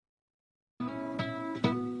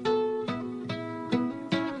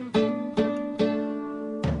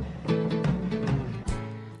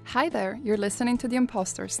Hi there, you're listening to The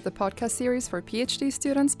Imposters, the podcast series for PhD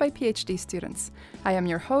students by PhD students. I am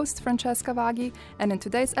your host, Francesca Vaghi, and in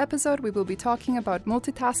today's episode we will be talking about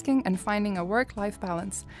multitasking and finding a work-life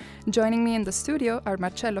balance. Joining me in the studio are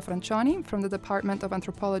Marcello Francioni from the Department of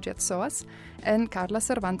Anthropology at SOAS and Carla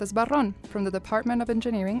Cervantes Barron from the Department of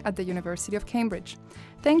Engineering at the University of Cambridge.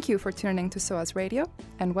 Thank you for tuning to SOAS Radio,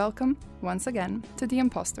 and welcome, once again, to The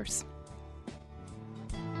Imposters.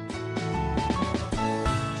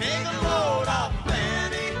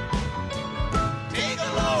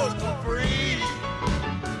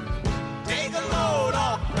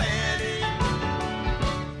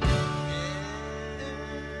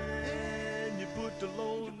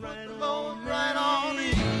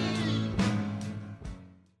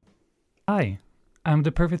 Hi, I'm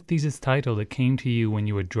the perfect thesis title that came to you when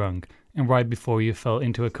you were drunk and right before you fell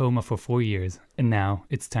into a coma for 4 years, and now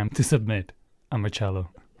it's time to submit. I'm Marcello.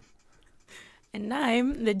 And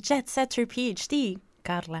I'm the jet setter PhD,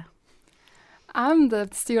 Carla. I'm the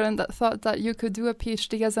student that thought that you could do a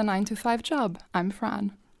PhD as a 9-to-5 job. I'm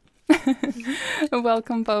Fran.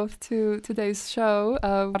 Welcome both to today's show.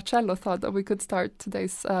 Marcello thought that we could start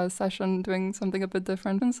today's session doing something a bit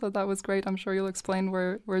different, and so that was great. I'm sure you'll explain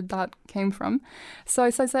where that came from. So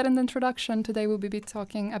as I said in the introduction, today we'll be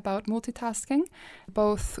talking about multitasking,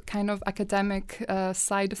 both kind of academic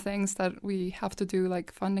side things that we have to do,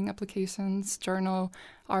 like funding applications, journal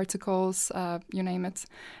articles, you name it.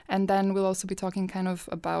 And then we'll also be talking kind of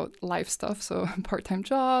about life stuff, so part-time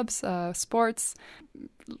jobs, sports,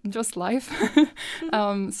 just life.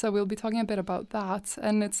 So we'll be talking a bit about that.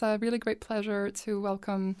 And it's a really great pleasure to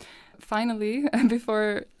welcome, finally,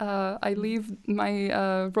 before I leave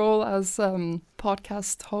my role as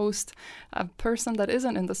podcast host, a person that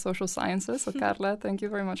isn't in the social sciences. So Carla, thank you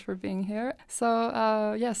very much for being here.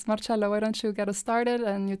 So yes, Marcello, why don't you get us started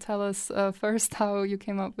and you tell us first how you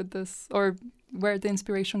came up with this, or where the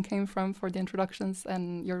inspiration came from for the introductions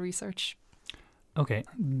and your research. Okay,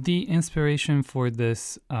 the inspiration for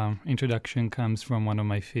this introduction comes from one of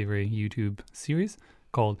my favorite YouTube series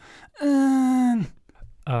called you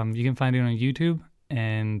can find it on YouTube,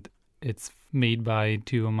 and it's made by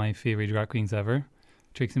two of my favorite drag queens ever,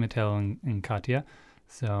 Trixie Mattel and Katya.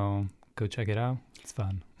 So go check it out. It's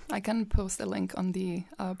fun. I can post a link on the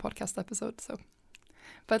podcast episode.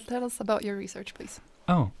 But tell us about your research, please.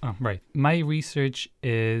 Oh, right. My research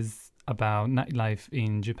is about nightlife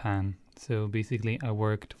in Japan. So basically, I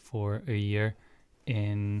worked for a year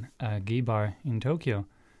in a gay bar in Tokyo,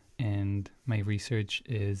 and my research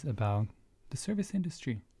is about the service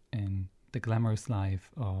industry and the glamorous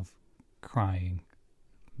life of crying,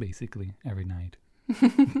 basically, every night.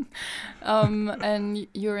 And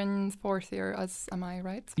you're in fourth year, as am I,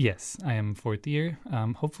 right? Yes, I am fourth year.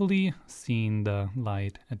 Hopefully seeing the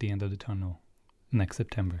light at the end of the tunnel next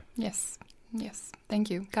September. Yes.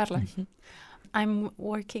 Thank you. Carla. I'm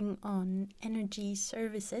working on energy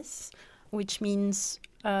services, which means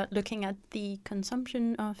looking at the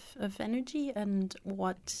consumption of energy and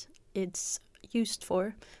what it's used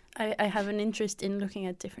for. I have an interest in looking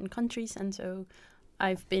at different countries, and so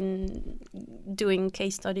I've been doing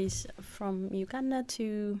case studies from Uganda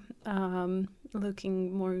to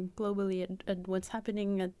looking more globally at what's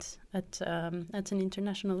happening at an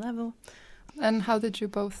international level. And how did you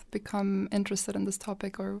both become interested in this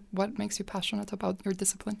topic, or what makes you passionate about your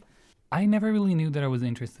discipline? I never really knew that I was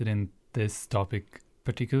interested in this topic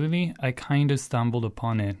particularly. I kind of stumbled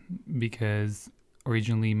upon it because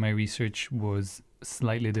originally my research was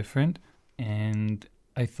slightly different, and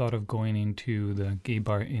I thought of going into the gay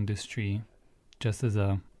bar industry just as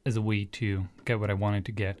a way to get what I wanted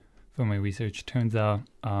to get from my research. Turns out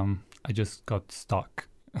I just got stuck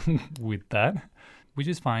with that, which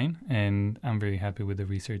is fine, and I'm very happy with the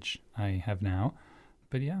research I have now.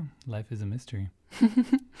 But yeah, life is a mystery.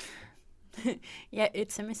 Yeah,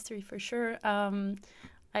 it's a mystery for sure.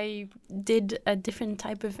 I did a different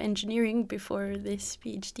type of engineering before this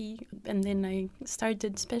PhD, and then I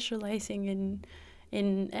started specializing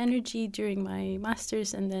in energy during my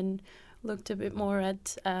master's, and then looked a bit more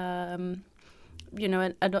at other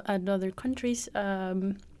countries.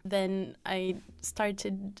 Then I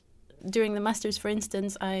started during the master's, for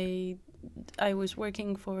instance, I was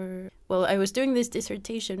working I was doing this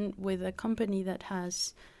dissertation with a company that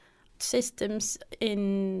has systems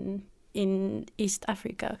in East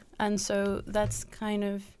Africa. And so that's kind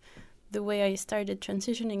of the way I started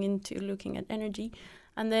transitioning into looking at energy.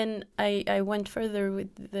 And then I went further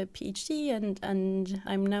with the PhD, and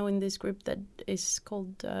I'm now in this group that is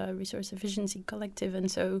called Resource Efficiency Collective. And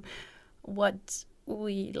so what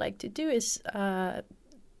we like to do is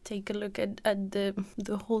take a look at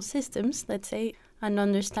the whole systems, let's say, and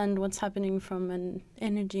understand what's happening from an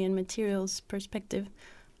energy and materials perspective,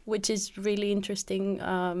 which is really interesting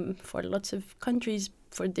for lots of countries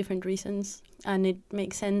for different reasons. And it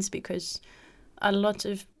makes sense because a lot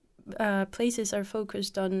of places are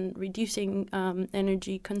focused on reducing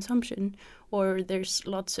energy consumption, or there's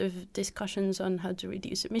lots of discussions on how to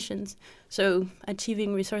reduce emissions. So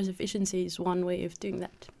achieving resource efficiency is one way of doing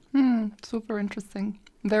that. Super interesting.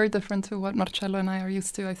 Very different to what Marcello and I are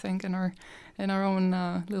used to, I think, in our own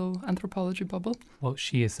little anthropology bubble. Well,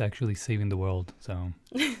 she is actually saving the world, so...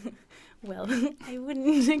 Well, I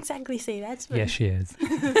wouldn't exactly say that. Yes, she is.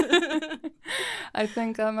 I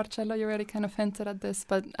think, Marcello, you already kind of hinted at this,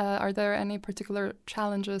 but are there any particular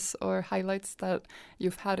challenges or highlights that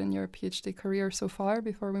you've had in your PhD career so far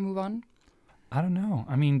before we move on? I don't know.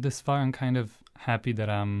 I mean, this far I'm kind of happy that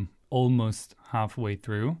I'm almost halfway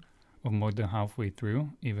through, or more than halfway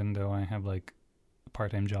through, even though I have like a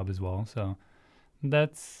part-time job as well. So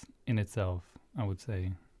that's in itself, I would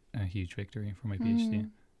say, a huge victory for my PhD.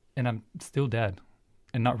 And I'm still dead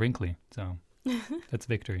and not wrinkly, so that's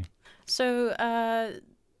victory. So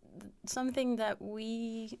something that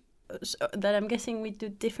that I'm guessing we do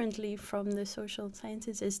differently from the social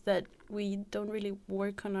sciences is that we don't really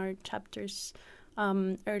work on our chapters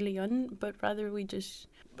early on, but rather we just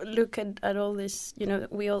look at all this,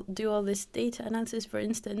 we all do all this data analysis, for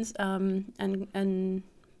instance, and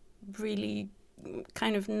really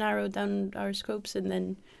kind of narrow down our scopes and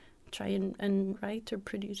then try and write or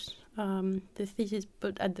produce the thesis,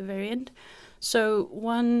 but at the very end. So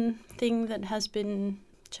one thing that has been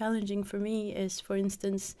challenging for me is, for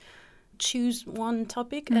instance, choose one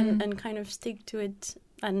topic and kind of stick to it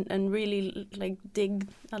and really like dig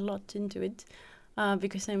a lot into it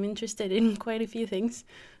because I'm interested in quite a few things.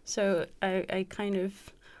 So I kind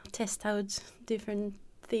of test out different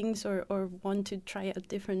things or want to try out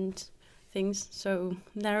different things. So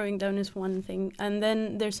narrowing down is one thing. And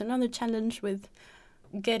then there's another challenge with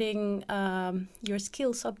getting your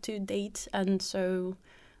skills up to date. And so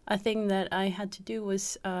a thing that I had to do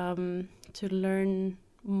was to learn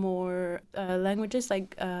more languages,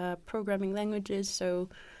 like programming languages. So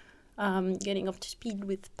getting up to speed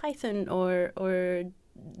with Python or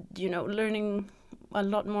learning a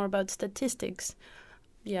lot more about statistics.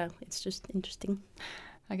 Yeah, it's just interesting.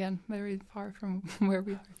 Again, very far from where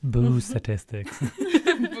we are. Boo statistics.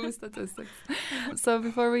 Boo statistics. So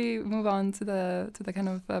before we move on to the kind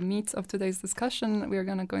of meat of today's discussion, we are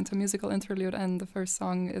going to go into a musical interlude, and the first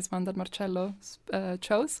song is one that Marcello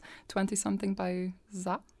chose, 20-something by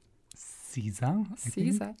Za. Caesar?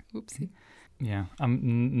 Caesar. Oopsie. Yeah,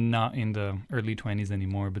 I'm not in the early 20s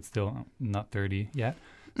anymore, but still not 30 yet.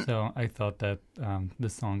 So I thought that the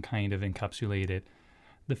song kind of encapsulated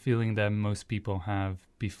the feeling that most people have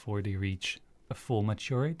before they reach a full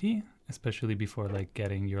maturity, especially before like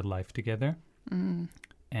getting your life together.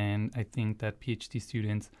 And I think that PhD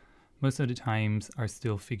students most of the times are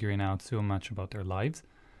still figuring out so much about their lives.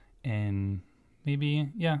 And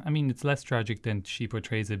maybe, yeah, I mean, it's less tragic than she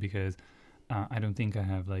portrays it because I don't think I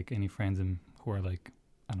have like any friends who are like,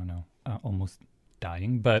 I don't know, almost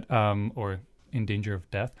dying, but or in danger of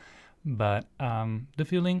death. But the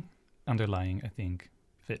feeling underlying, I think,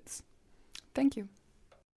 fits. Thank you.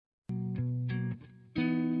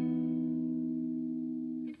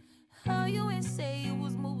 How you ain't say you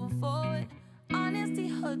was moving forward. Honesty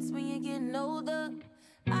hurts when you're getting older.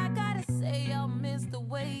 I gotta say I'll miss the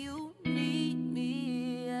way you need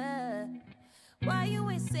me, yeah. Why you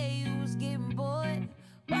ain't say you was getting bored?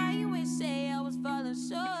 Why you ain't say I was falling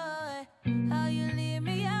short? How you leave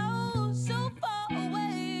me out so far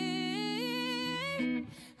away?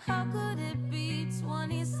 How could it be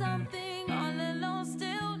 20-something all alone,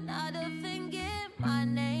 still not a thing in my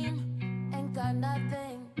name? Ain't got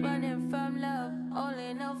nothing, running from love,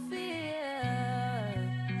 only no fear.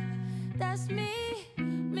 That's me,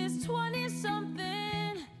 Miss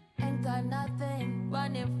 20-something. Ain't got nothing,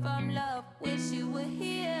 running from love, wish you were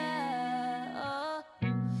here. Oh.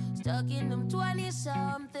 Stuck in them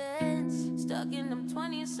 20-somethings, stuck in them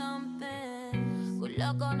 20-somethings. Good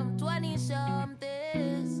luck on them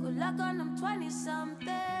 20-somethings, good luck on them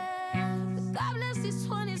 20-somethings. God bless these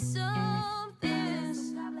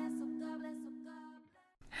 20-somethings.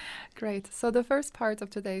 Great. So the first part of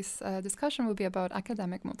today's discussion will be about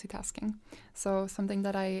academic multitasking. So something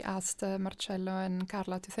that I asked Marcello and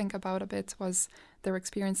Carla to think about a bit was their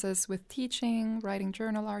experiences with teaching, writing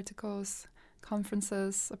journal articles,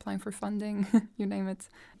 conferences, applying for funding, you name it.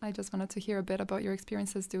 I just wanted to hear a bit about your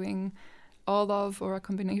experiences doing all of or a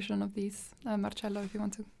combination of these. Marcello, if you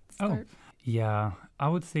want to start. Yeah, I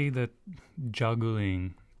would say that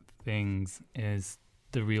juggling things is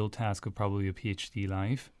the real task of probably a PhD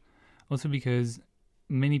life. Also because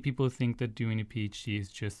many people think that doing a PhD is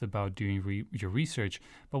just about doing your research,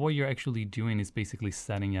 but what you're actually doing is basically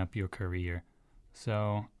setting up your career.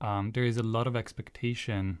 So there is a lot of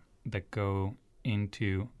expectation that go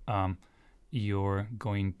into your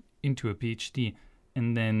going into a PhD.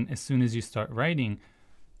 And then as soon as you start writing,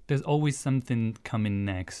 there's always something coming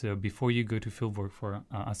next. So before you go to fieldwork for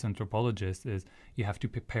as an anthropologist, is you have to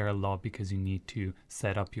prepare a lot because you need to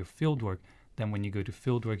set up your fieldwork. Then when you go to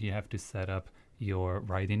fieldwork, you have to set up your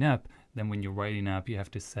writing up. Then when you're writing up, you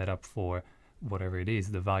have to set up for whatever it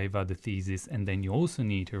is, the viva, the thesis, and then you also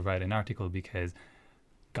need to write an article because,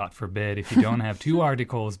 God forbid, if you don't have 2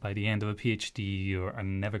 articles by the end of a PhD, you are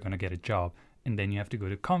never going to get a job. And then you have to go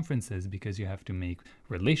to conferences because you have to make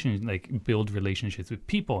build relationships with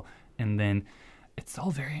people. And then it's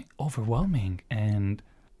all very overwhelming. And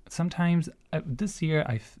sometimes this year,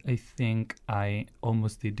 I think I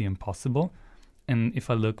almost did the impossible. And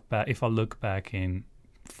if I look back in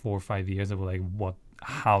 4 or 5 years, I was like,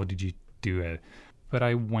 how did you do it? But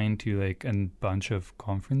I went to like a bunch of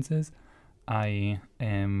conferences. I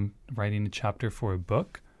am writing a chapter for a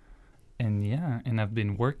book. And I've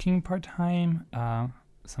been working part-time,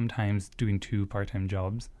 sometimes doing 2 part-time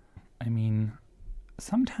jobs. I mean,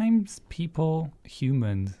 sometimes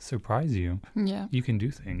humans surprise you. Yeah. You can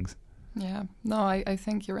do things. Yeah. No, I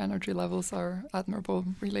think your energy levels are admirable,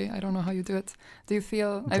 really. I don't know how you do it. Do you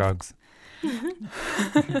feel... Drugs.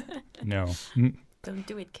 No. Don't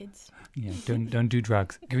do it, kids. Yeah, don't do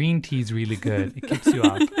drugs. Green tea is really good. It keeps you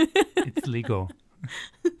up. It's legal.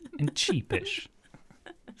 And cheapish.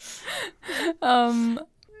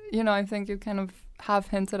 I think you kind of have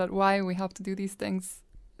hinted at why we have to do these things.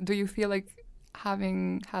 Do you feel like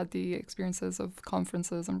having had the experiences of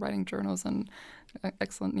conferences and writing journals and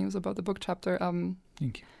excellent news about the book chapter,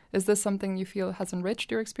 Thank you. Is this something you feel has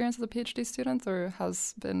enriched your experience as a PhD student or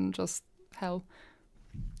has been just hell?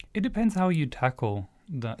 It depends how you tackle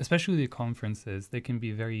especially the conferences. They can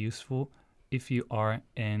be very useful if you are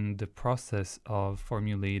in the process of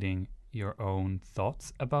formulating your own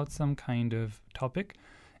thoughts about some kind of topic.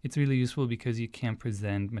 It's really useful because you can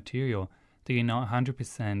present material that you're not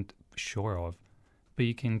 100% sure of, but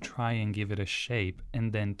you can try and give it a shape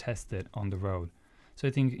and then test it on the road. So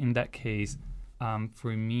I think in that case,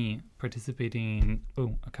 for me, participating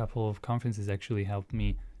in a couple of conferences actually helped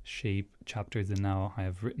me shape chapters that now I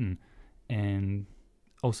have written. And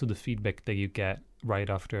also the feedback that you get right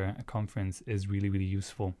after a conference is really, really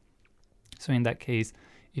useful. So in that case,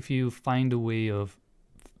 if you find a way of,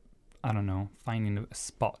 finding a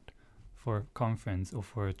spot for a conference or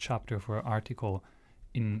for a chapter, for an article,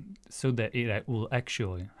 so that it will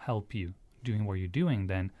actually help you doing what you're doing,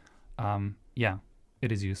 then,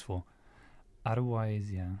 it is useful.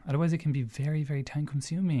 Otherwise it can be very, very time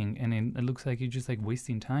consuming, and it looks like you're just like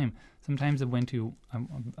wasting time. Sometimes I've been to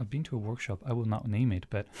a workshop. I will not name it,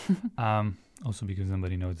 but also because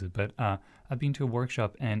somebody knows it. But I've been to a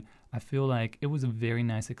workshop, and I feel like it was a very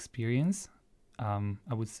nice experience.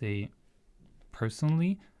 I would say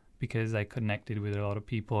personally, because I connected with a lot of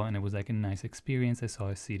people, and it was like a nice experience. I saw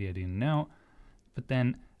a city I didn't know, but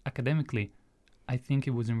then academically, I think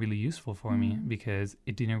it wasn't really useful for me because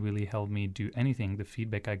it didn't really help me do anything. The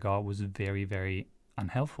feedback I got was very, very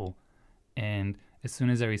unhelpful. And as soon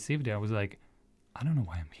as I received it, I was like, I don't know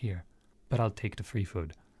why I'm here, but I'll take the free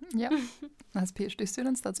food. Yeah. As PhD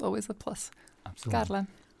students, that's always a plus. Absolutely. Carla.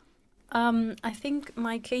 I think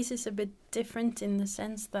my case is a bit different in the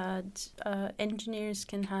sense that engineers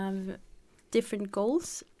can have different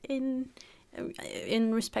goals in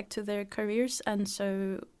respect to their careers. And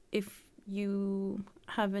so if you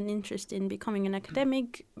have an interest in becoming an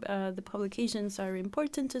academic, the publications are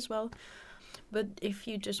important as well. But if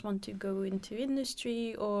you just want to go into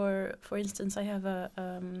industry, or for instance, I have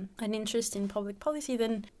an interest in public policy,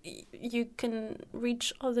 then you can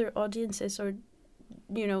reach other audiences, or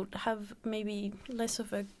have maybe less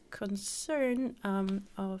of a concern on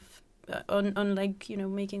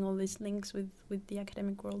making all these links with the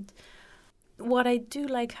academic world. What I do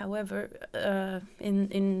like, however,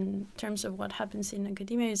 in terms of what happens in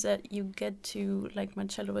academia, is that you get to, like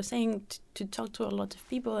Marcello was saying, to talk to a lot of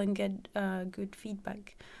people and get good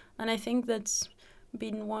feedback. And I think that's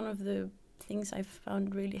been one of the things I've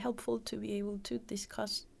found really helpful, to be able to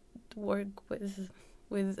discuss work with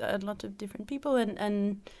a lot of different people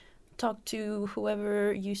and talk to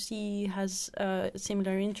whoever you see has a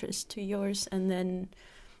similar interest to yours, and then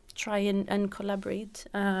try and collaborate.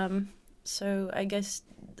 So I guess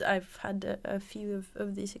I've had a few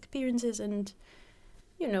of these experiences, and,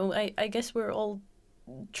 I guess we're all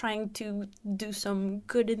trying to do some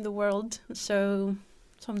good in the world. So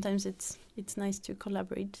sometimes it's nice to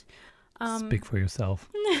collaborate. Speak for yourself.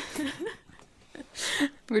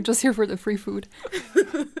 We're just here for the free food.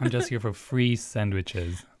 I'm just here for free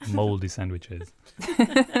sandwiches, moldy sandwiches.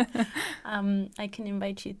 I can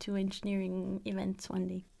invite you to engineering events one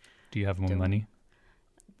day. Do you have more Don't- money?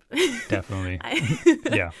 Definitely.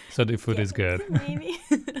 Yeah, so the food is good. Maybe.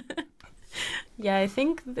 Yeah, I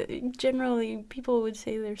think generally people would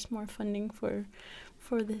say there's more funding for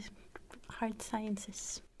the hard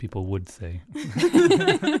sciences. People would say.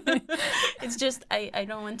 It's just I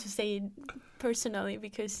don't want to say it personally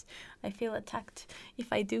because I feel attacked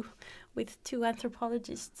if I do, with two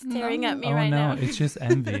anthropologists staring at me Oh right no, now. it's just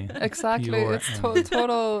envy. Exactly, Pure it's envy.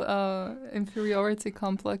 total inferiority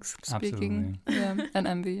complex speaking. Absolutely. Yeah, and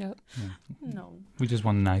envy. Yeah. Yeah. No. We just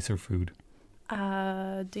want nicer food.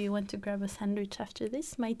 Do you want to grab a sandwich after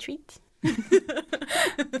this? My treat.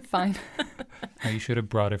 Fine. Oh, you should have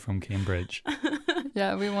brought it from Cambridge.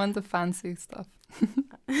 Yeah, we want the fancy stuff.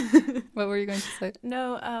 What were you going to say?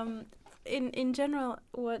 No, in general,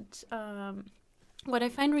 what I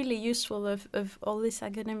find really useful of all these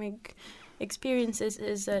academic experiences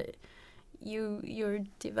is that you're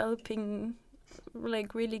developing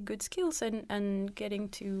like really good skills and getting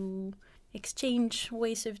to exchange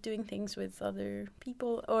ways of doing things with other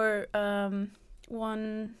people. Or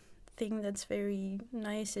one thing that's very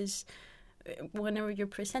nice is whenever you're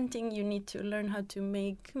presenting, you need to learn how to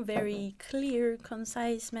make very clear,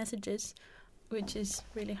 concise messages, which is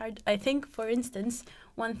really hard. I think, for instance,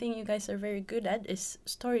 one thing you guys are very good at is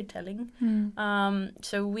storytelling.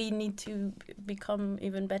 So we need to become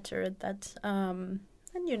even better at that. And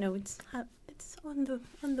it's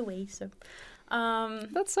on the way. So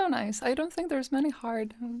That's so nice. I don't think there's many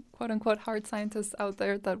hard, quote unquote, hard scientists out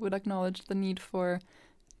there that would acknowledge the need for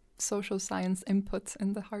social science input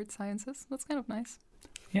in the hard sciences. That's kind of nice.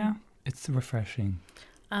 Yeah, it's refreshing.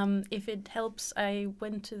 if it helps, I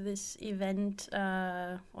went to this event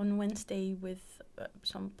on Wednesday with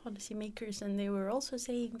some policymakers, and they were also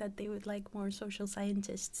saying that they would like more social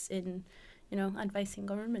scientists in, advising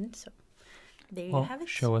government. So there you have it.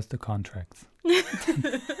 Show us the contracts.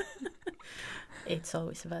 It's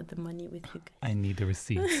always about the money with you guys. I need the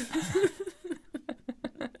receipts.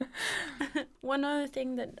 One other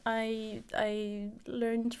thing that I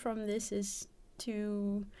learned from this is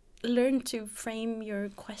to learn to frame your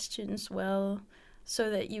questions well so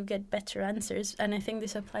that you get better answers. And I think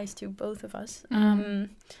this applies to both of us. And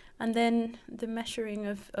then the measuring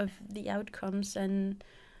of the outcomes and,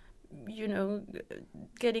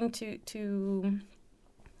 getting to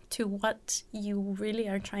what you really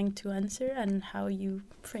are trying to answer and how you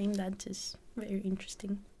frame that is very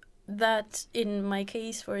interesting. That, in my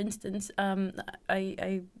case, for instance,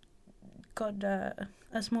 I got a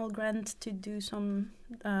small grant to do some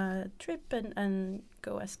trip and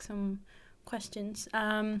go ask some questions.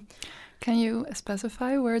 Can you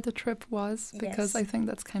specify where the trip was? Because Yes. I think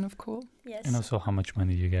that's kind of cool. Yes. And also how much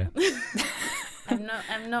money you get. I'm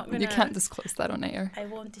not gonna. You can't disclose that on air. I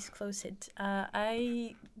won't disclose it.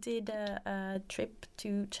 I did a trip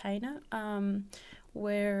to China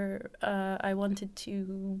where I wanted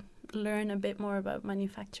to learn a bit more about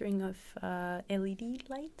manufacturing of LED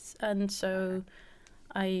lights. And so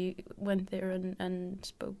I went there and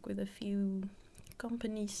spoke with a few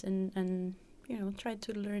companies and tried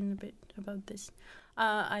to learn a bit about this.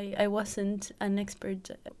 I wasn't an expert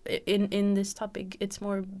in this topic. It's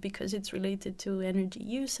more because it's related to energy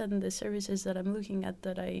use and the services that I'm looking at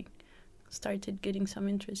that I started getting some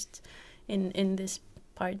interest in this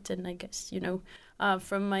part. And I guess,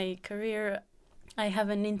 from my career, I have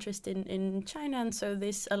an interest in China, and so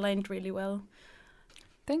this aligned really well.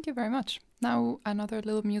 Thank you very much. Now another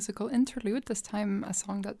little musical interlude, this time a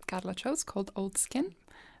song that Carla chose called Old Skin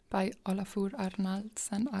by Olafur Arnalds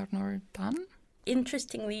and Arnor Dan.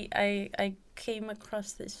 Interestingly, I came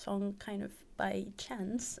across this song kind of by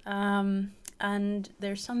chance, and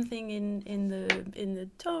there's something in the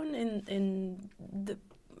tone, in the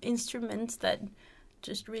instruments that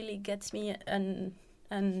just really gets me, and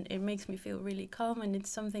it makes me feel really calm, and it's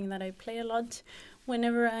something that I play a lot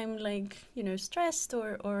whenever I'm stressed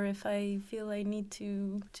or if I feel I need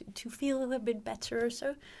to feel a bit better or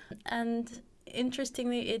so. And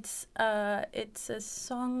interestingly, it's a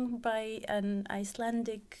song by an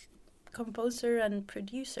Icelandic composer and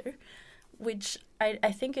producer, which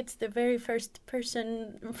I think it's the very first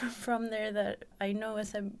person from there that I know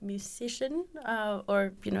as a musician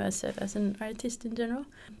or as an artist in general.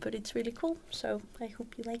 But it's really cool, so I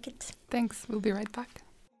hope you like it. Thanks, we'll be right back.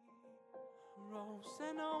 Rose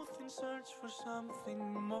and oath in search for something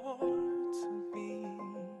more to be.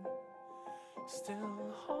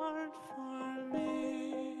 Still hard for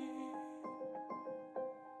me.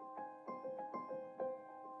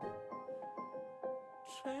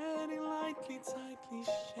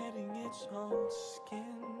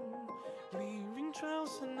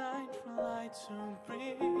 light to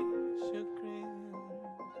breeze your grin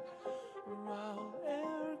while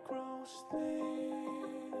air grows thin.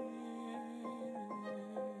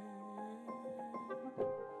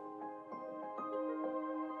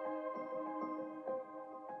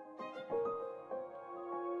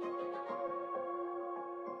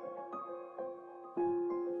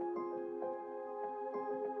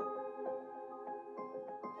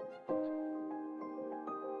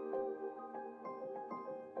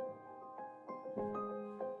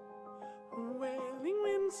 Wailing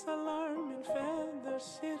winds, alarming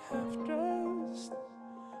feathers hit half-dressed,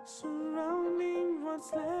 surrounding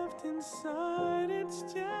what's left inside its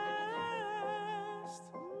chest.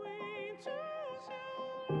 We choose you.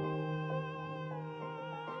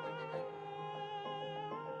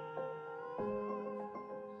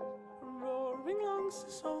 Roaring lungs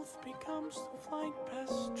as oath becomes to flight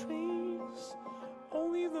past trees.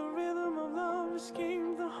 Only the rhythm of love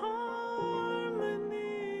escaped the harmonies.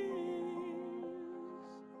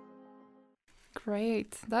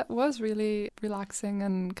 Great. That was really relaxing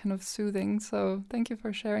and kind of soothing. So thank you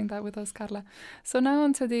for sharing that with us, Carla. So now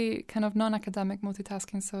on to the kind of non-academic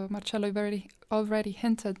multitasking. So Marcello, you've already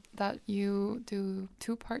hinted that you do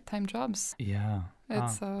 2 part-time jobs. Yeah.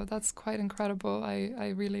 It's that's quite incredible.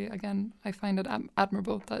 I really, again, I find it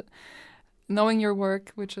admirable that knowing your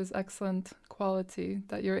work, which is excellent quality,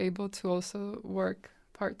 that you're able to also work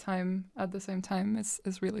part-time at the same time is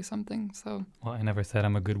really something. So Well, I never said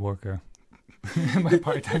I'm a good worker. My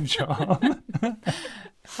part-time job.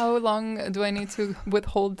 how long do I need to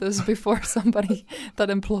withhold this before somebody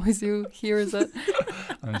that employs you hears it?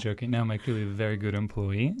 I'm joking. No, I'm actually a very good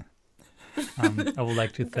employee. I would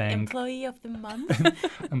like to thank Employee of the month.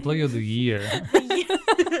 Employee of the Year.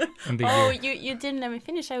 And the Oh, year, you didn't let me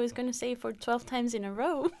finish. I was going to say for 12 times in a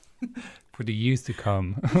row. for the years to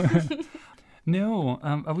come. No,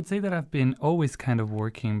 I would say that I've been always kind of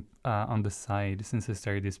working on the side since I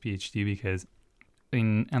started this PhD, because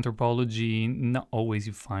in anthropology, not always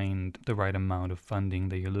you find the right amount of funding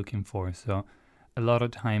that you're looking for. So a lot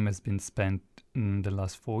of time has been spent in the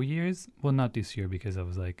last 4 years. Well, not this year because I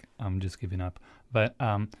was like, I'm just giving up. But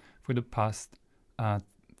for the past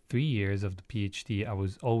 3 years of the PhD, I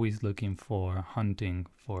was always looking for hunting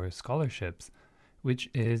for scholarships, which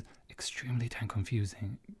is extremely time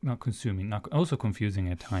consuming, also confusing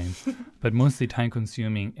at times, but mostly time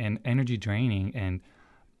consuming and energy draining. And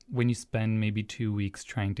when you spend maybe 2 weeks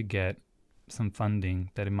trying to get some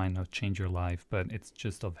funding that it might not change your life, but it's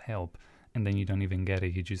just of help, and then you don't even get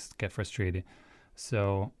it, you just get frustrated.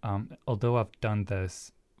 So although I've done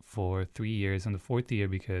this for 3 years, and the 4th year,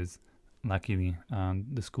 because luckily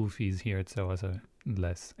the school fees here at SOAS are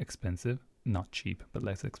less expensive, not cheap, but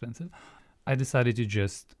less expensive, I decided to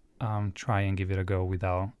just try and give it a go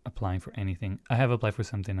without applying for anything. I have applied for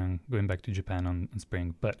something. I'm going back to Japan in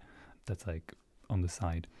spring, but that's like on the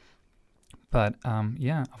side. But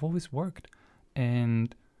yeah, I've always worked.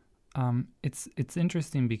 And it's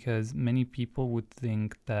interesting because many people would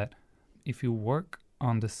think that if you work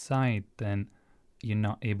on the side, then you're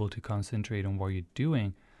not able to concentrate on what you're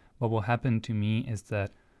doing. But what happened to me is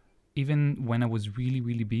that even when I was really,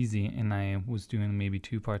 really busy and I was doing maybe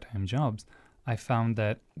 2 part-time jobs, I found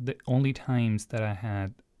that the only times that I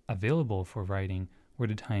had available for writing were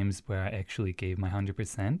the times where I actually gave my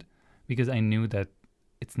 100%, because I knew that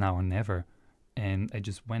it's now or never. And I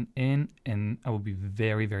just went in and I would be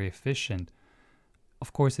very, very efficient.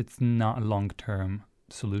 Of course, it's not a long-term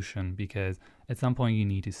solution, because at some point you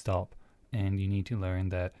need to stop and you need to learn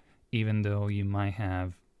that even though you might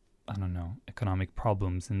have, I don't know, economic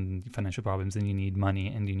problems and financial problems, and you need money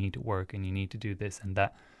and you need to work and you need to do this and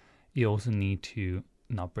that, you also need to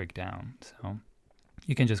not break down. So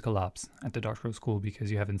you can just collapse at the doctoral school because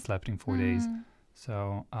you haven't slept in 4 days.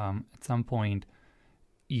 So at some point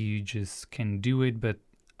you just can do it, but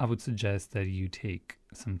I would suggest that you take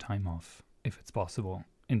some time off if it's possible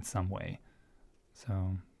in some way.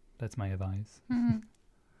 So that's my advice.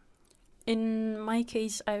 In my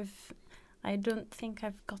case, I don't think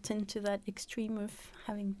I've gotten to that extreme of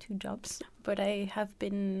having 2 jobs, but I have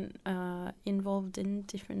been involved in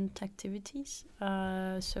different activities.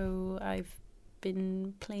 So I've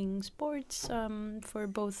been playing sports for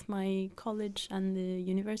both my college and the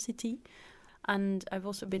university. And I've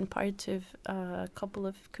also been part of a couple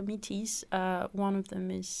of committees. One of them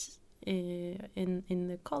is in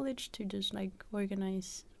the college, to just like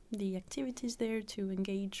organize the activities there, to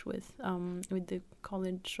engage with the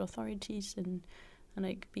college authorities and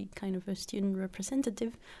like be kind of a student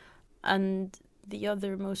representative. And the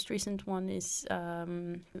other most recent one is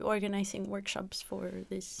organizing workshops for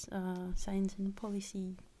this science and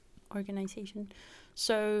policy organization.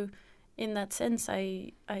 So in that sense,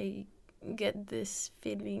 I get this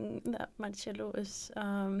feeling that Marcello was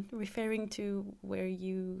referring to, where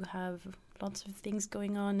you have lots of things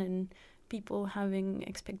going on and people having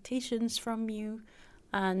expectations from you,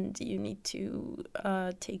 and you need to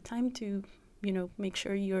take time to, make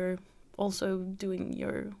sure you're also doing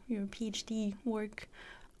your PhD work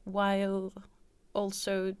while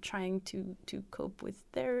also trying to cope with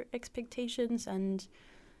their expectations and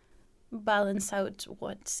balance out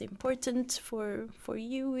what's important for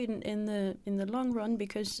you in the long run,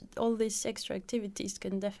 because all these extra activities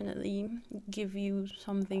can definitely give you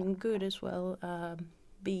something good as well,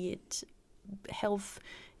 be it health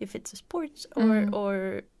if it's a sport,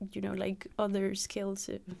 or like other skills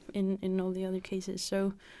in all the other cases.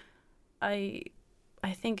 So I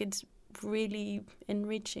think it's really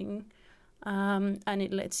enriching, and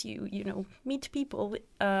it lets you meet people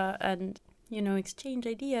and exchange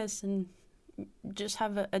ideas and just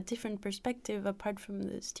have a different perspective apart from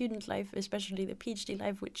the student life, especially the PhD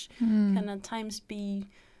life, which can at times be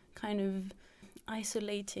kind of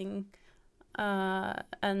isolating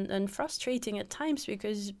and frustrating at times,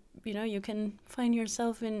 because you can find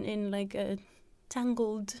yourself in like a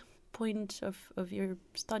tangled point of your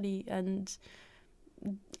study, and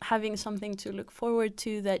having something to look forward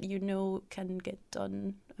to that can get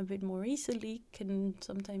done a bit more easily can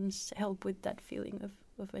sometimes help with that feeling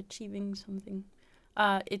of achieving something.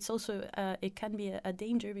 It's also it can be a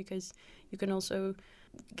danger, because you can also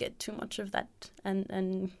get too much of that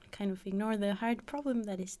and kind of ignore the hard problem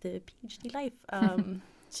that is the PhD life.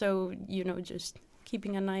 So just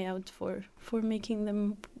keeping an eye out for making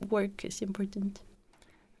them work is important.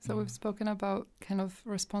 So we've spoken about kind of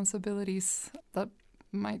responsibilities that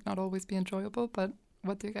might not always be enjoyable, but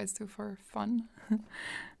what do you guys do for fun?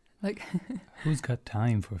 Like, who's got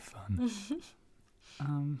time for fun?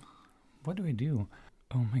 What do I do?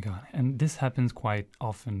 Oh my god. And this happens quite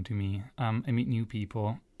often to me. I meet new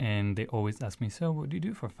people and they always ask me, so what do you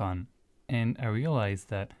do for fun? And I realize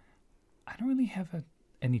that I don't really have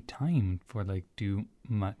any time for do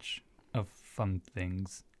much of fun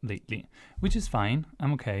things lately, which is fine.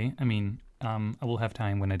 I'm okay. I mean, I will have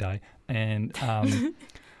time when I die. And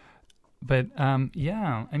but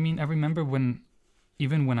yeah, I mean, I remember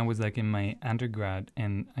even when I was in my undergrad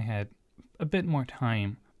and I had a bit more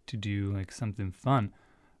time to do something fun,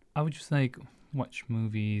 I would just watch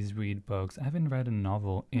movies, read books. I haven't read a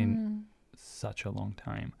novel in such a long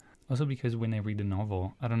time. Also because when I read a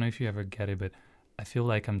novel, I don't know if you ever get it, but I feel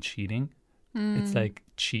like I'm cheating. It's like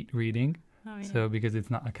cheat reading. Oh, yeah. So because it's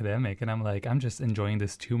not academic, and I'm just enjoying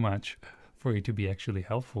this too much for it to be actually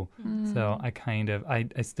helpful. So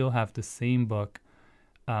I still have the same book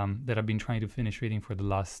that I've been trying to finish reading for the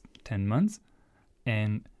last 10 months.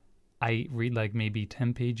 And I read maybe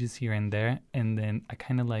 10 pages here and there, and then I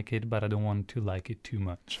kind of like it, but I don't want to like it too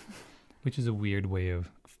much, which is a weird way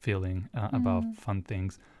of feeling about fun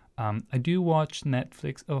things. I do watch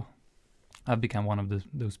Netflix. Oh, I've become one of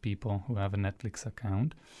those people who have a Netflix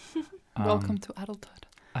account. Welcome to adulthood.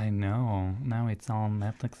 I know. Now it's on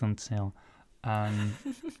Netflix on sale.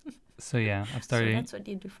 So yeah, I've started. So that's what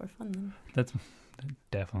you do for fun then. That's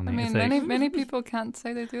definitely. I mean, many people can't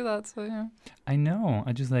say they do that. So yeah. I know.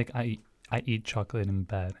 I just I eat chocolate in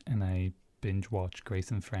bed and I binge watch Grace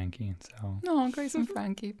and Frankie. So. No, Grace and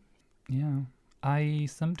Frankie. Yeah. I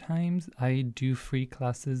sometimes do free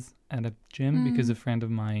classes at a gym because a friend of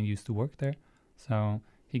mine used to work there. So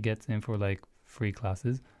he gets in for free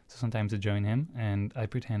classes. So sometimes I join him and I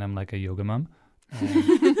pretend I'm a yoga mom.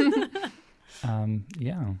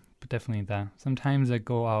 Yeah, but definitely that. Sometimes I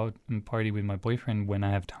go out and party with my boyfriend when I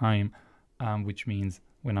have time, which means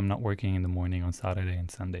when I'm not working in the morning on Saturday and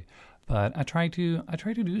Sunday. But I try to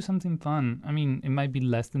do something fun. I mean, it might be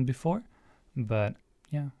less than before, but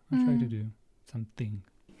yeah, I try to do something.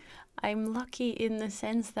 I'm lucky in the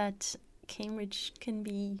sense that Cambridge can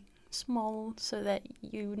be small, so that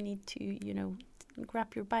you need to,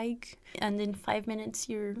 grab your bike and in 5 minutes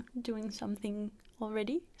you're doing something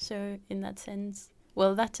already. So in that sense,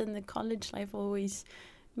 well, that and the college life always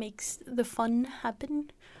makes the fun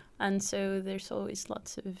happen. And so there's always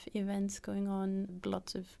lots of events going on,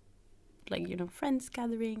 lots of friends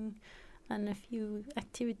gathering and a few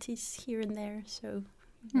activities here and there. So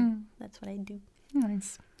that's what I do.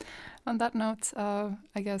 Nice. On that note,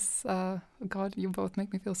 I guess, God, you both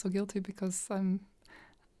make me feel so guilty because I'm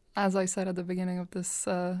as I said at the beginning of this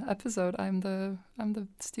episode, I'm the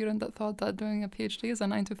student that thought that doing a PhD is a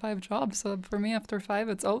 9-to-5 job. So for me, after 5,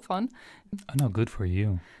 it's all fun. Oh no, good for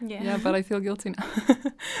you. Yeah, but I feel guilty now.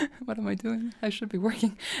 What am I doing? I should be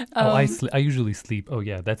working. I usually sleep. Oh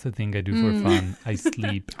yeah, that's the thing I do for fun. I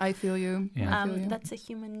sleep. I feel you. Yeah. I feel you. That's a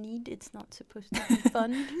human need. It's not supposed to be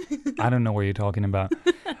fun. I don't know what you're talking about.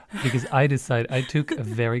 Because I took a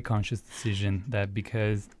very conscious decision that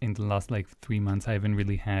because in the last 3 months I haven't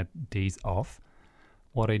really had days off.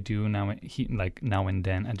 What I do now, now and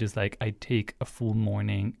then, I take a full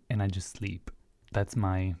morning and I just sleep. That's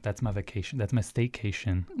my vacation. That's my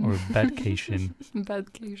staycation or bedcation.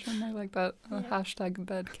 Bedcation. I like that. Yeah. Hashtag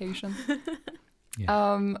bedcation.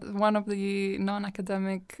 Yeah. One of the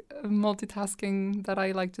non-academic multitasking that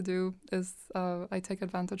I like to do is I take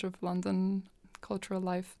advantage of London cultural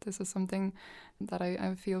life. This is something that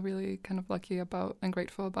I feel really kind of lucky about and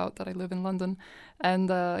grateful about, that I live in London.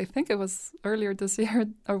 And I think it was earlier this year,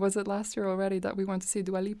 or was it last year already, that we went to see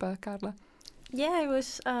Dua Lipa, Carla. Yeah, it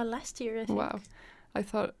was last year, I think. Wow. I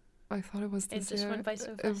thought it was this It just year. went by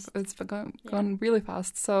so fast. It's gone really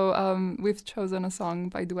fast. So we've chosen a song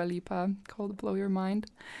by Dua Lipa called Blow Your Mind.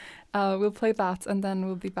 We'll play that and then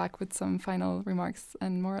we'll be back with some final remarks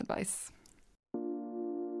and more advice.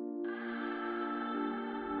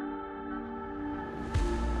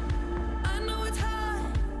 I know it's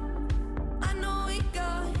hard. I know we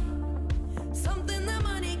got something that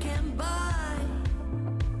money can buy.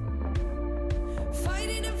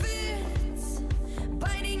 Fighting the fits,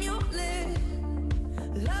 biting your lip,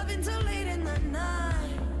 loving till late in the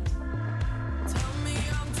night. Tell me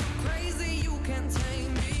I'm too crazy, you can't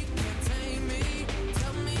tame me, can't tame me.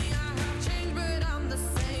 Tell me I have changed, but I'm the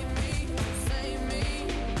same me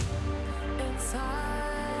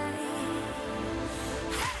inside.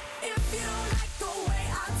 If you don't like the way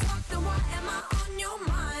I talk, then why am I on your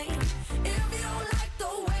mind? If you don't like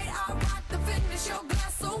the way I rock, then finish your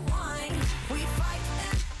glass of wine. We fight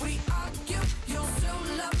and we argue, you'll still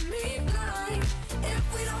love me blind. If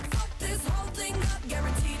we don't fuck this whole thing up,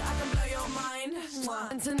 guaranteed I can blow your mind.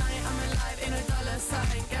 And tonight I'm alive in a dollar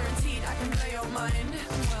sign, guaranteed I can blow your mind.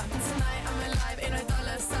 And tonight I'm alive in a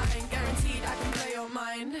dollar sign, guaranteed I can blow your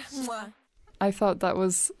mind. I thought that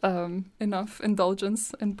was enough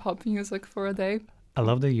indulgence in pop music for a day. I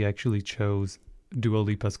love that you actually chose Dua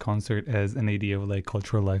Lipa's concert as an idea of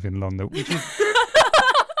cultural life in London,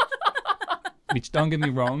 which don't get me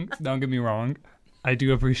wrong, I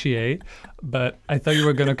do appreciate, but I thought you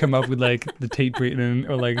were gonna come up with the Tate Britain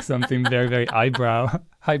or something very, very highbrow,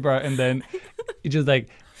 and then you just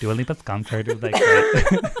Dua Lipa's concert. It was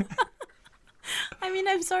great. I mean,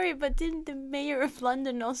 I'm sorry, but didn't the mayor of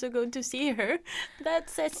London also go to see her? That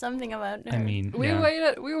says something about her. I mean, We yeah.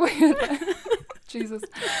 waited. Jesus.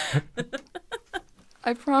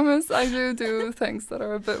 I promise I do things that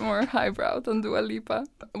are a bit more highbrow than Dua Lipa.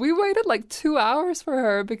 We waited 2 hours for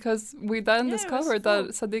her because we then Yeah, it was discovered that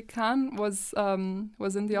Sadiq Khan was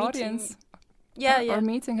in the audience. Yeah, Or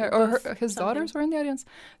meeting her, or his something. daughters were in the audience.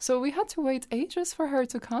 So we had to wait ages for her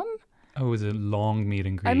to come. Oh, it was a long meet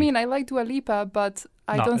and greet. I mean, I like Dua Lipa, but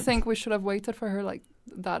I No. don't think we should have waited for her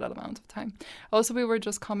that amount of time. Also, we were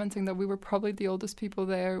just commenting that we were probably the oldest people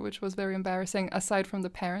there, which was very embarrassing, aside from the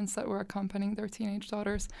parents that were accompanying their teenage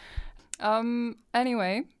daughters.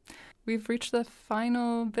 Anyway, we've reached the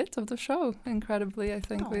final bit of the show. Incredibly, I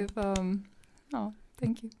think we've...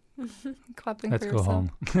 thank you. Clapping Let's for go yourself.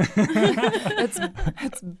 home.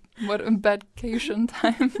 It's what bedcation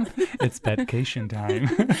time. It's bedcation time.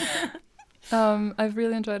 I've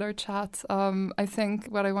really enjoyed our chat. I think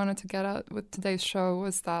what I wanted to get at with today's show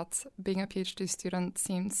was that being a PhD student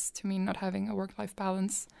seems to me not having a work-life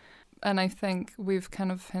balance. And I think we've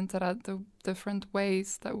kind of hinted at the different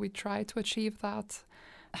ways that we try to achieve that.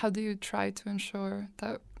 How do you try to ensure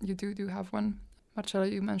that you do have one? Marcella,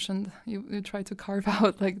 you mentioned you try to carve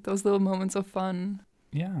out those little moments of fun.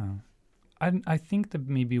 Yeah. I think that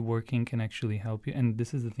maybe working can actually help you. And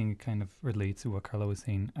this is the thing that kind of relates to what Carla was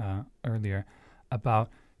saying earlier about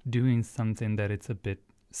doing something that it's a bit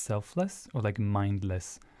selfless or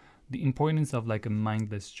mindless. The importance of a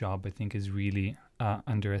mindless job, I think, is really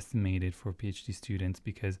underestimated for PhD students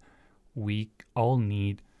because we all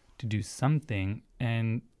need to do something.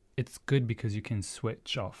 And it's good because you can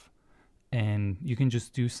switch off. And you can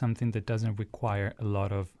just do something that doesn't require a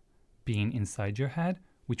lot of being inside your head,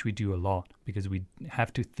 which we do a lot because we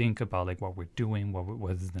have to think about what we're doing,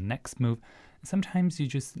 what is the next move. And sometimes you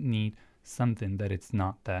just need something that it's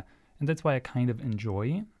not that. And that's why I kind of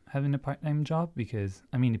enjoy having a part-time job because,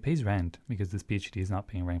 I mean, it pays rent because this PhD is not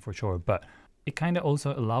paying rent for sure, but it kind of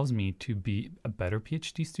also allows me to be a better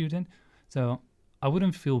PhD student. So I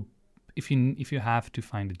wouldn't feel if you have to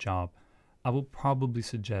find a job, I would probably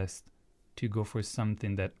suggest to go for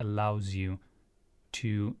something that allows you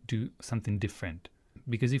to do something different.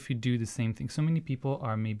 Because if you do the same thing, so many people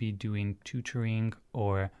are maybe doing tutoring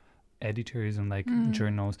or editors and like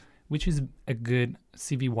journals, which is a good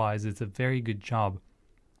CV wise, it's a very good job.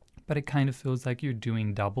 But it kind of feels like you're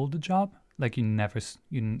doing double the job, like you're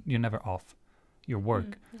never off your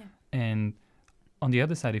work. And on the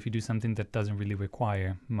other side, if you do something that doesn't really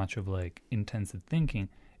require much of like intensive thinking,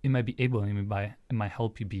 it might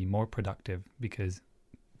help you be more productive, because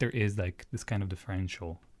there is like this kind of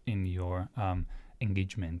differential in your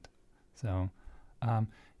engagement. So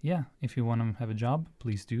if you want to have a job,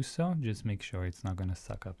 please do so. Just make sure it's not going to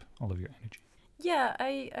suck up all of your energy. Yeah,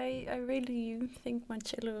 I really think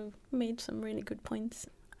Marcello made some really good points.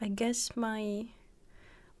 I guess my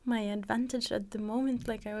advantage at the moment,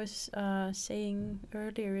 like I was saying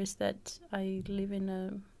earlier, is that I live in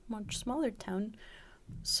a much smaller town.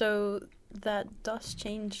 So that does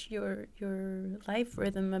change your life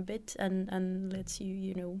rhythm a bit, and lets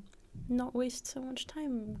you, not waste so much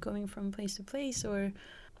time going from place to place, or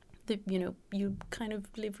you kind of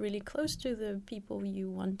live really close to the people you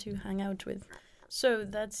want to hang out with. So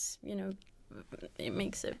that's, it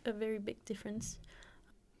makes a very big difference.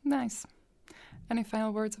 Nice. Any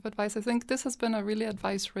final words of advice? I think this has been a really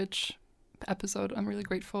advice-rich episode. I'm really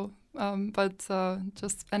grateful. But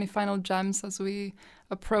just any final gems as we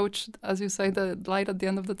approach, as you say, the light at the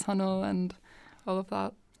end of the tunnel and all of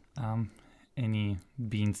that? Any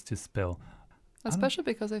beans to spill? Especially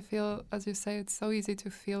because I feel, as you say, it's so easy to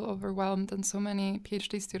feel overwhelmed, and so many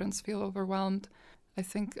PhD students feel overwhelmed. I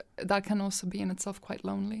think that can also be in itself quite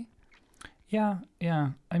lonely. Yeah.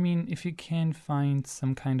 I mean, if you can find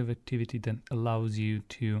some kind of activity that allows you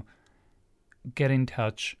to get in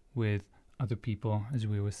touch with other people, as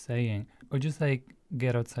we were saying, or just like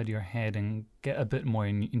get outside your head and get a bit more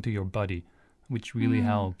into your body, which really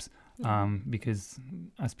helps. Because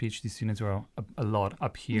as PhD students, we're a lot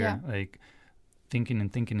up here, like thinking,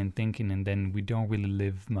 and then we don't really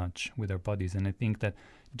live much with our bodies. And I think that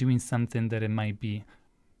doing something that it might be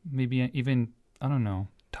maybe even, I don't know,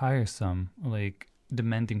 tiresome, like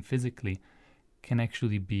demanding physically, can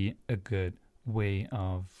actually be a good way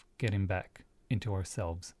of getting back into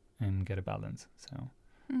ourselves and get a balance. So,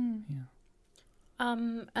 yeah.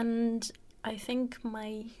 And I think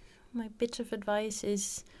my bit of advice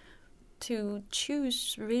is to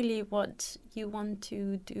choose really what you want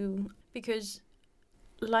to do, because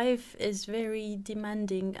life is very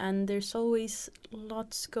demanding and there's always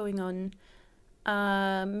lots going on.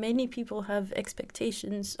 Many people have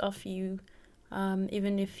expectations of you,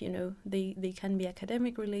 even if, they can be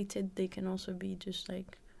academic related. They can also be just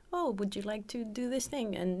like, oh, would you like to do this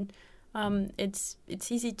thing? And it's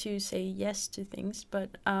easy to say yes to things, but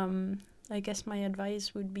I guess my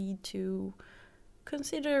advice would be to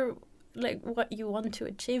consider like what you want to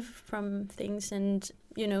achieve from things, and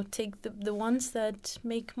take the ones that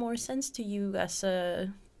make more sense to you as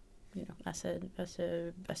a as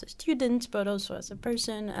a student, but also as a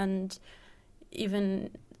person. And even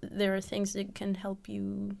there are things that can help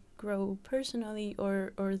you grow personally,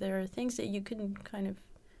 or there are things that you can kind of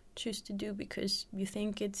choose to do because you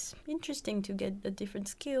think it's interesting to get a different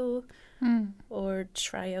skill or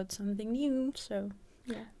try out something new. So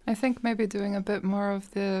yeah, I think maybe doing a bit more of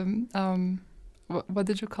the what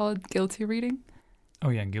did you call it, guilty reading? Oh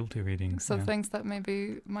yeah, guilty reading. So things that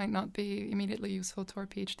maybe might not be immediately useful to our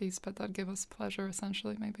PhDs, but that give us pleasure,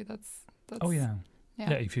 essentially. Maybe that's oh yeah,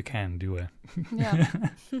 if you can do it. Yeah.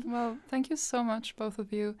 Well, thank you so much, both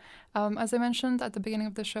of you. As I mentioned at the beginning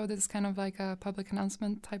of the show, this is kind of like a public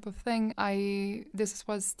announcement type of thing. This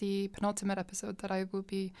was the penultimate episode that I will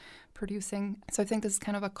be producing. So I think this is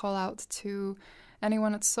kind of a call out to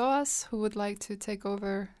anyone at SOAS who would like to take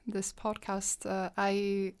over this podcast.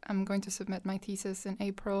 I am going to submit my thesis in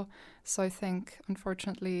April, so I think,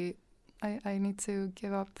 unfortunately, I need to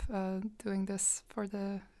give up doing this for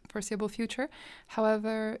the foreseeable future.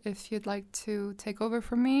 However, if you'd like to take over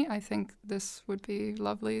from me, I think this would be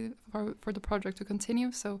lovely for the project to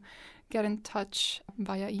continue. So get in touch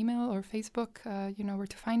via email or Facebook. You know where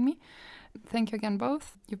to find me. Thank you again,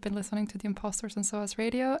 both. You've been listening to The Imposters on SOAS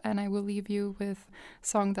Radio, and I will leave you with a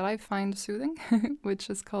song that I find soothing, which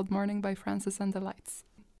is called Morning by Francis and the Lights.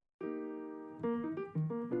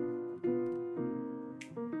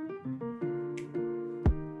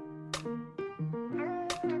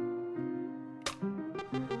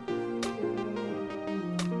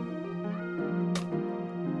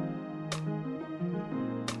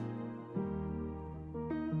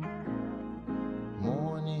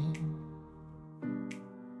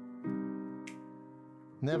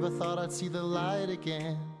 Never thought I'd see the light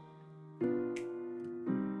again.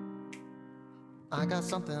 I got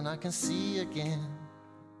something I can see again.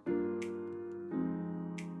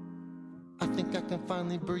 I think I can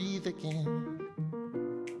finally breathe again.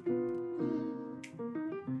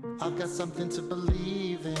 I've got something to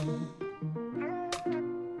believe in.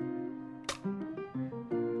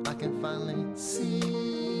 I can finally see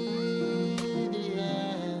the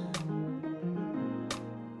end.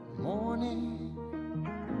 Morning,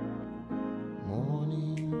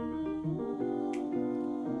 morning.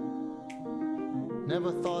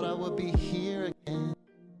 Never thought I would be here again.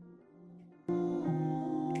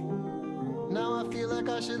 Now I feel like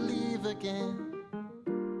I should leave again.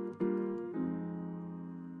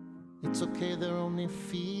 It's okay, they're only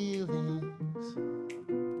feelings.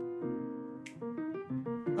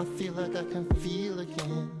 I feel like I can feel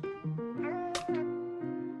again.